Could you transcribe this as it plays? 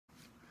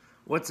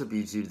What's up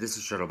YouTube, this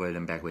is Shuttleboy and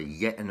I'm back with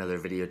yet another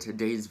video.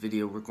 Today's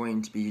video we're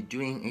going to be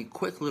doing a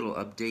quick little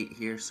update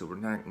here, so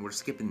we're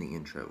skipping the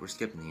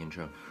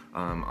intro.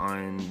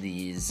 On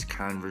these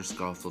Converse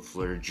Golf with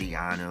Fleur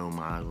Giano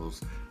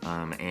models,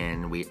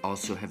 and we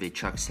also have a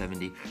Chuck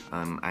 70.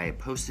 I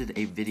posted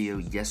a video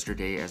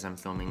yesterday as I'm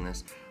filming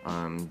this,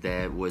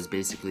 that was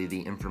basically the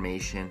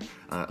information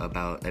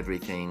about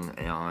everything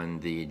on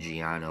the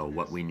Giano,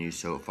 what we knew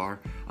so far,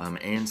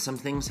 and some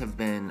things have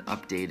been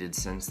updated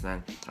since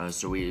then,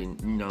 so we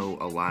know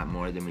a lot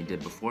more than we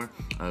did before.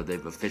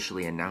 They've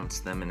officially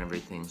announced them and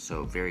everything,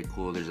 so very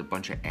cool. There's a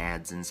bunch of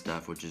ads and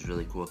stuff, which is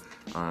really cool.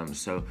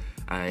 So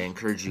I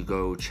encourage you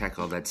go check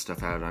all that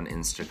stuff out on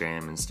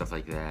Instagram and stuff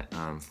like that,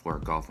 for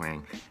Golf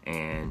Wang.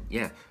 And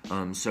yeah,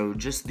 so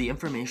just the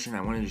information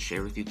I wanted to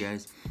share with you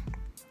guys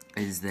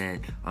is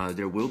that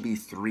there will be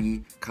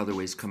 3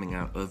 colorways coming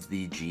out of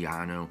the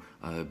Giano,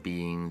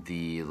 being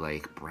the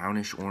like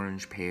brownish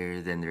orange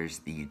pair, then there's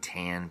the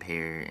tan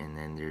pair, and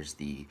then there's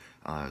the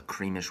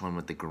creamish one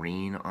with the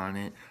green on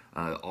it.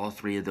 All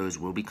 3 of those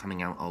will be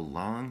coming out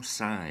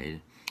alongside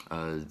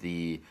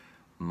the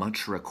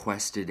much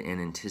requested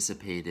and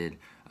anticipated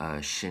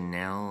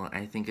Chanel,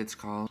 I think it's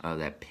called,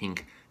 that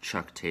pink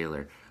Chuck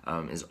Taylor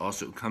is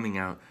also coming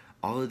out.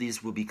 All of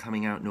these will be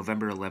coming out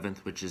November 11th,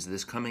 which is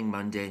this coming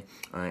Monday,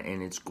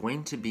 and it's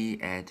going to be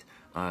at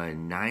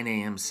 9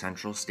 a.m.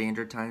 Central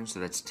Standard Time, so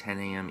that's 10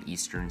 a.m.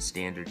 Eastern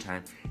Standard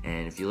Time,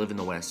 and if you live in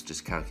the West,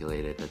 just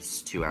calculate it,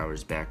 that's 2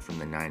 hours back from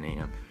the 9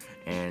 a.m.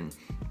 And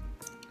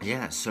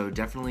yeah, so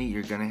definitely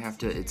you're gonna have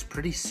to, it's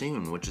pretty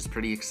soon, which is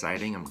pretty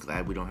exciting. I'm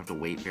glad we don't have to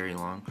wait very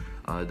long.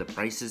 The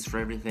prices for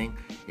everything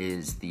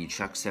is the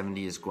Chuck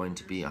 70 is going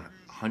to be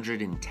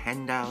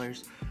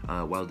 $110,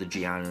 while the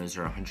Gianos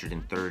are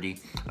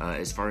 $130.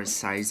 As far as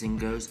sizing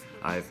goes,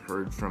 I've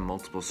heard from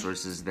multiple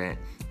sources that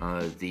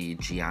the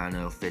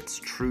Giano fits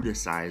true to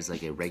size,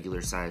 like a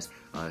regular size.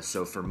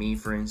 So for me,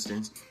 for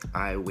instance,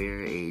 I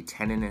wear a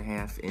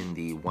 10.5 in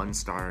the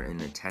 1-star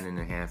and a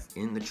 10.5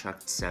 in the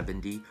Chuck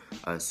 70.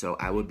 So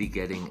I would be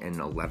getting an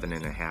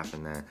 11.5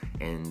 in that,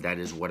 and that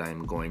is what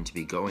I'm going to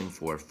be going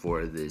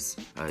for this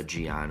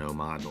Giano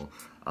model.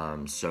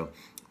 So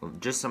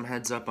just some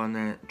heads up on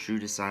that, true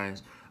to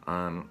size.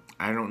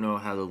 I don't know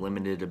how the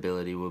limited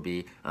ability will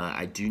be.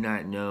 I do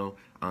not know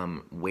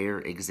where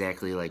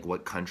exactly, like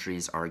what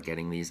countries are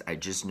getting these. I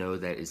just know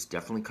that it's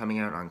definitely coming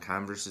out on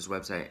Converse's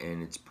website,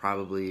 and it's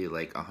probably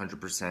like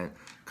 100%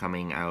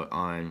 coming out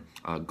on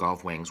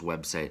Golf Wang's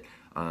website.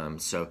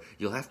 So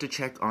you'll have to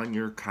check on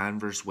your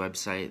Converse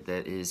website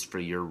that is for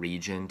your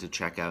region to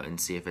check out and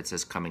see if it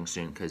says coming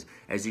soon, because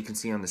as you can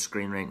see on the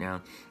screen right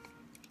now,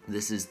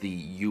 this is the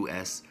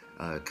US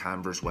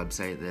Converse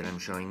website that I'm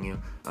showing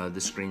you the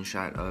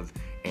screenshot of,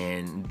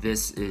 and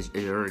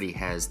it already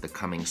has the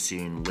coming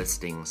soon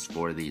listings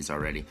for these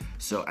already.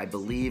 So I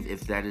believe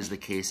if that is the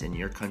case and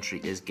your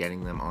country is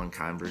getting them on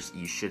Converse,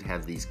 you should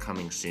have these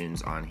coming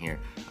soons on here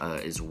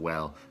as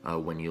well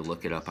when you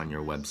look it up on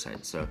your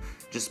website. So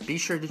just be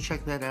sure to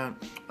check that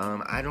out.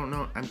 I don't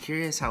know, I'm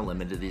curious how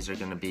limited these are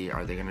going to be.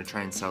 Are they going to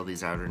try and sell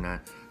these out or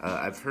not?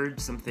 I've heard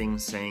some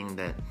things saying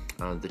that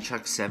the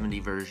Chuck 70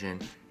 version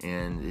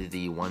and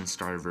the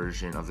 1-star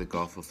version of the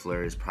Golf with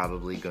Fleur is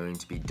probably going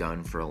to be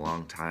done for a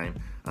long time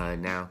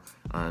now.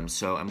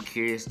 So I'm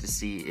curious to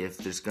see if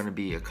there's going to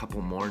be a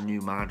couple more new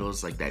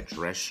models, like that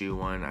dress shoe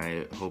one.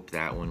 I hope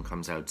that one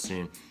comes out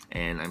soon.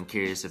 And I'm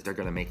curious if they're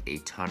going to make a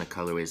ton of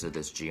colorways of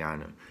this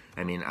Giano.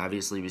 I mean,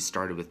 obviously we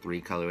started with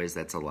 3 colorways,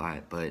 that's a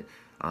lot, but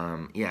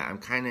yeah, I'm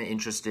kind of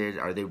interested.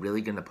 Are they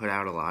really going to put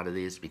out a lot of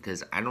these?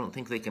 Because I don't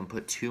think they can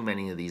put too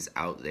many of these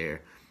out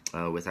there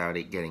without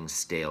it getting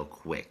stale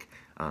quick.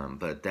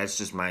 But that's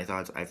just my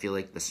thoughts. I feel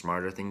like the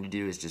smarter thing to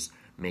do is just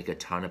make a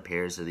ton of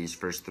pairs of these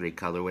first 3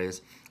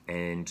 colorways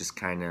and just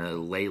kind of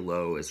lay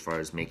low as far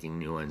as making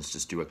new ones.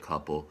 Just do a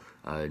couple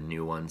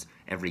new ones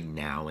every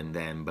now and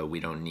then, but we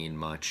don't need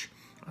much.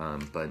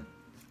 But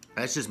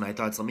that's just my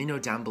thoughts. Let me know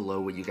down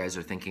below what you guys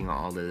are thinking on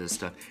all of this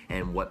stuff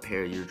and what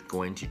pair you're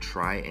going to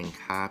try and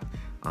cop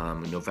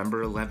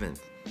November 11th.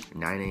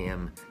 9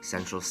 a.m.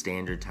 Central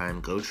Standard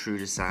Time. Go true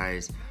to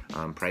size.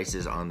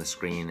 Prices on the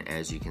screen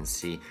as you can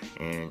see.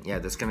 And yeah,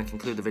 that's going to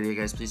conclude the video,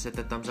 guys. Please hit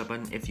that thumbs up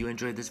button if you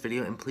enjoyed this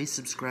video, and please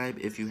subscribe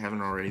if you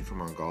haven't already for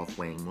more Golf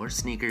Wang, more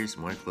sneakers,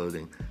 more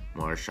clothing,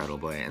 more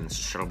Shuttleboy. And this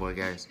is Shuttleboy,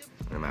 guys.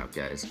 And I'm out,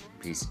 guys.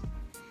 Peace.